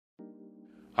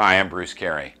Hi, I'm Bruce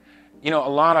Carey. You know, a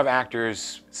lot of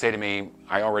actors say to me,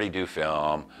 I already do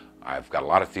film, I've got a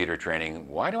lot of theater training,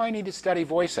 why do I need to study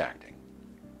voice acting?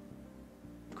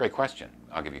 Great question.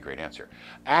 I'll give you a great answer.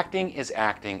 Acting is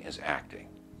acting is acting,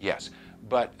 yes,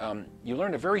 but you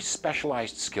learn a very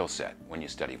specialized skill set when you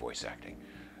study voice acting.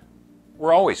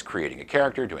 We're always creating a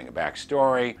character, doing a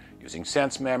backstory, using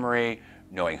sense memory,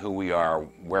 knowing who we are,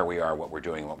 where we are, what we're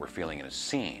doing, what we're feeling in a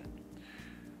scene.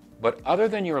 But other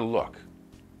than your look,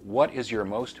 what is your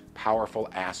most powerful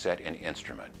asset and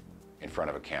instrument in front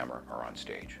of a camera or on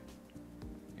stage?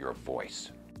 Your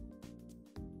voice.